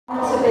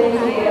to be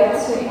here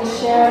to be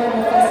sharing in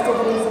the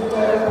festivities of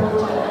Desh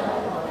Rupantor.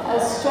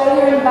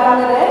 Australia and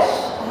Bangladesh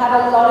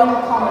have a lot in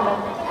common,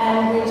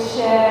 and we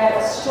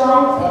share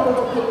strong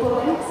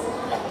people-to-people links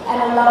and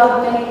a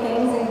love of many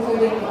things,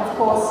 including, of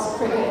course,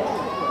 cricket.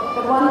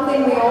 But one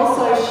thing we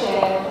also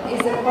share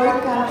is that both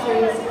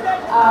countries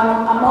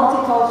are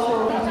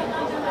multicultural.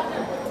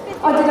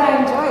 Oh, did I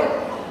enjoy it?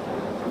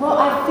 Well,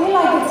 I feel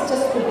like it's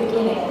just the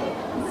beginning.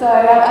 So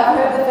I've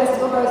heard the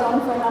festival goes on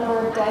for a number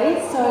of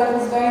days, so it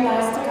was very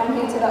nice to come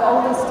here to the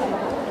oldest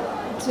temple,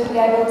 to be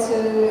able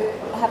to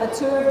have a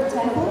tour of the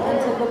temple and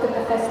to look at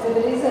the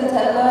festivities and to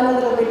learn a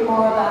little bit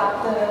more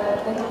about the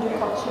Hindu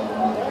culture and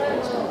Hindu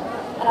religion.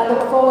 And I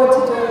look forward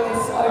to doing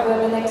this over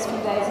the next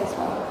few days as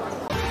well.